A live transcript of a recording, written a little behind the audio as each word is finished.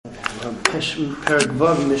Perek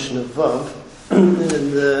Vav, Mishnah Vav,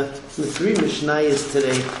 and the three Mishnayos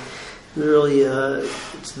today, really,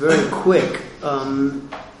 it's very quick.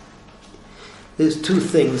 There's two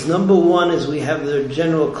things. Number one is we have the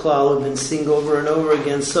general klal we've been seeing over and over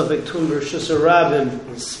again, Safek Tum Rishus Rabim,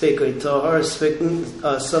 Spekoi Tahar,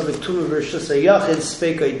 Safek Tum Rishus Yachid,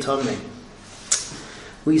 Spekoi Tameh.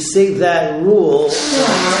 We say that rule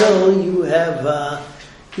until you have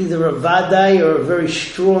either a vadai or a very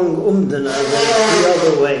strong umdana the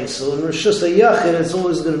other way. So in Rishus Yachid, it's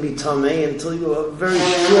always going to be Tameh until you have a very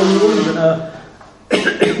strong umdana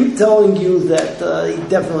telling you that he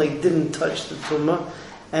definitely didn't touch the tumah,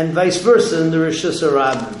 and vice versa in the Rishus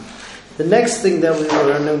Rabim. The next thing that we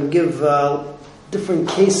learn, and we give different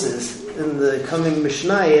cases in the coming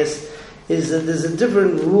Mishnayos, is that there's a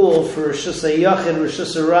different rule for Rishus Yachid,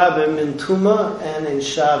 Rishus Rabim in Tumah and in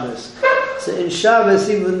Shabbos. So in Shabbos,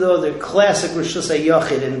 even though the classic Rishus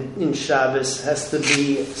Yachid in Shabbos has to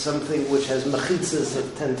be something which has machitzas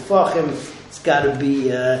of 10 tefachim, it's got to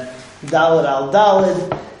be Daled al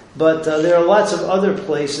Daled, but there are lots of other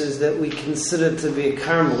places that we consider to be a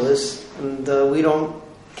Carmelis, and we don't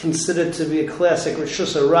consider to be a classic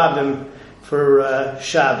Rishus Rabim for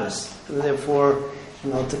Shabbos. And therefore,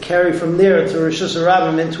 to carry from there to Rishus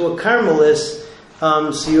Rabim into a Carmelis,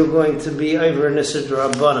 so you're going to be over Nisr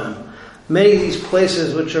Rabbanan. Many of these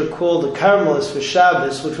places which are called the Carmelis for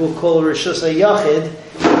Shabbos, which we'll call Rishus Yachid,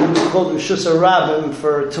 we'll call Rishus Rabim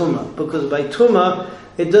for Tumah, because by Tumah,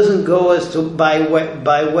 it doesn't go as to by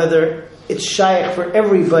whether it's shaykh for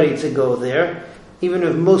everybody to go there, even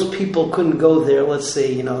if most people couldn't go there. Let's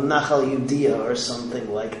say Nachal Yudia or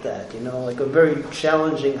something like that. Like a very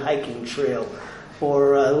challenging hiking trail,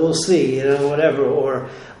 or we'll see. Whatever, or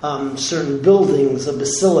certain buildings, a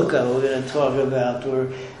basilica we're going to talk about, where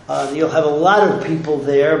you'll have a lot of people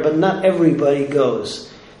there, but not everybody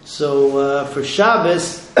goes. So for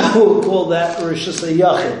Shabbos, we'll call that Rishus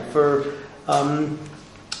Yachid.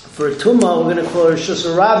 For Tumah, we're going to call it Rishus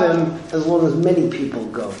Rabim as long as many people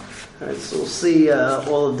go. All right, so we'll see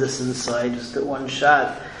all of this inside just at one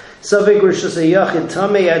shot. Safek Rishus Yachid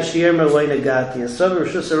Tameh Ad She'yemer Lo Nagati. Safek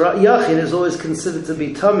Rishus Yachid is always considered to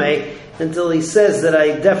be Tameh until he says that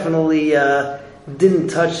I definitely didn't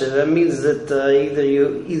touch it. That means that either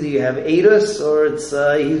you have Eidus or it's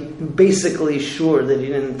he's basically sure that he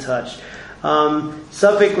didn't touch.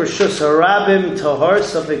 Safek Rishus Rabim Tahar,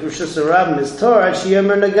 Safek Rishus Rabim is Tahar, Ad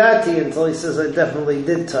She'yemer Nagati, until he says I definitely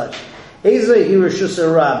did touch. Ezra he Rishus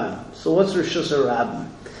Rabim. So what's Rishus Rabim?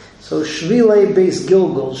 So Shvilei Beis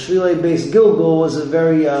Gilgal. Shvilei Beis Gilgal was a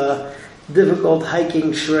very difficult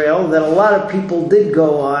hiking trail that a lot of people did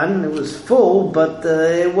go on. It was full, but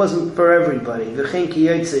it wasn't for everybody. V'chein ki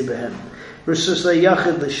yotzei behem. Rishus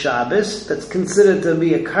Yachid l'Shabbos, that's considered to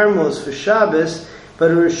be a Carmelis for Shabbos, but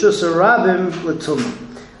a Rishus Rabim l'Tumah.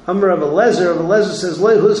 Amar Rav Eliezer says,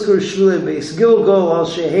 Lo huzkar Shvilei Beis Gilgal al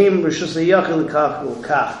shehem Rishus Yachid l'kach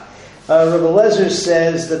l'kach. Rav Eliezer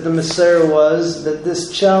says that the Maser was that this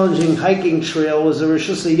challenging hiking trail was a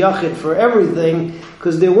Rishus Yachid for everything,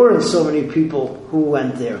 because there weren't so many people who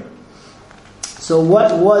went there. So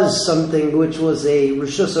what was something which was a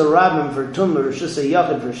Rishus Rabim for Tumah, Rishus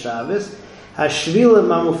Yachid for Shabbos? Hashvilim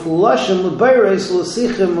amufulashim lebayres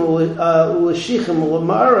l'sichim u'l'shichim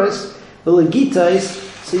u'l'ma'aris u'l'gitais.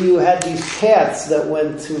 So you had these paths that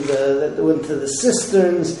went to the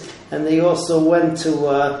cisterns, and they also went to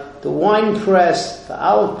the wine press, the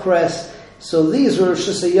olive press. So these were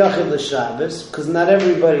Rishus Yachid l'Shabbos, because not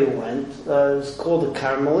everybody went. It was called a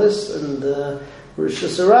Carmelis, and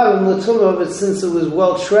Rishus Rabim l'Tumah, but since it was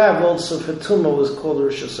well traveled, so for Tumah was called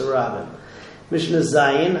Rishus Rabim. Mishnah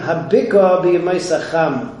Zayin, Habika b'yamais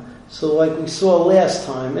hachama. So like we saw last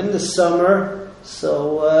time, in the summer,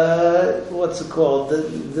 so what's it called?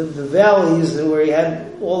 The valleys where you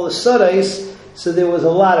had all the sadais, so there was a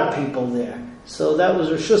lot of people there. So that was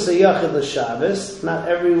Rishus Yachid l'Shabbos. Not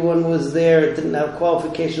everyone was there. It didn't have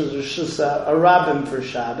qualifications Rishus Rabim for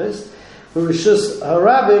Shabbos. Rishus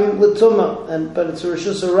Rabim l'Tumah, but it's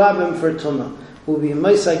Rishus Rabim for Tumah. Will be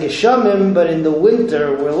Maisa Geshamim, but in the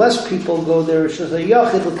winter, where less people go there, Rishus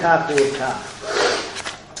Yachid l'kach l'kach.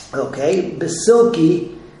 Okay,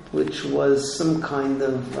 Basilki, which was some kind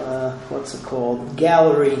of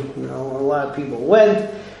gallery. A lot of people went.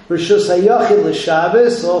 Rishus Yachid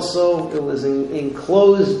l'Shabbos, also it was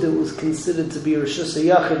enclosed. It was considered to be Rishus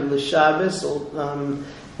Yachid l'Shabbos,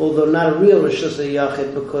 although not a real Rishus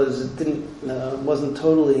Yachid because it wasn't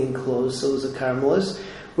totally enclosed. So it was a Carmelis.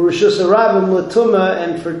 Rishus Rabim l'Tumah,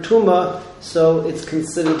 and for Tumah, so it's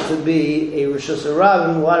considered to be a Rishus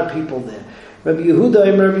Rabim. A lot of people there. Rabbi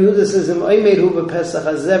Yehuda says, "Im oimed hu b'Pesach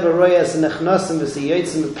hazeh v'royas nechnasim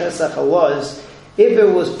v'siyotzim b'Pesach was." If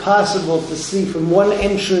it was possible to see from one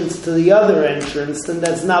entrance to the other entrance, then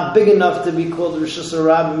that's not big enough to be called Rishus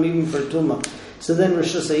HaRabim even for Tumah. So then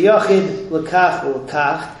Rishus HaYachid, L'kach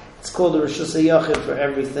v'L'kach, it's called a Rishus HaYachid for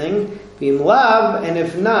everything. B'im Lav, and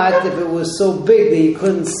if not, if it was so big that you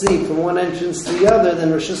couldn't see from one entrance to the other, then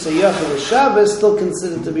Rishus HaYachid L'Shabbos, still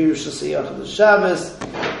considered to be Rishus HaYachid L'Shabbos,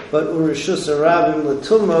 but Rishus HaRabim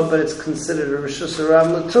L'Tumah, but it's considered a Rishus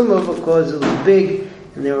HaRabim L'Tumah because it was big,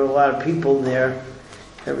 and there were a lot of people there.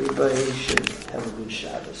 Everybody should have a good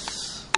Shabbos.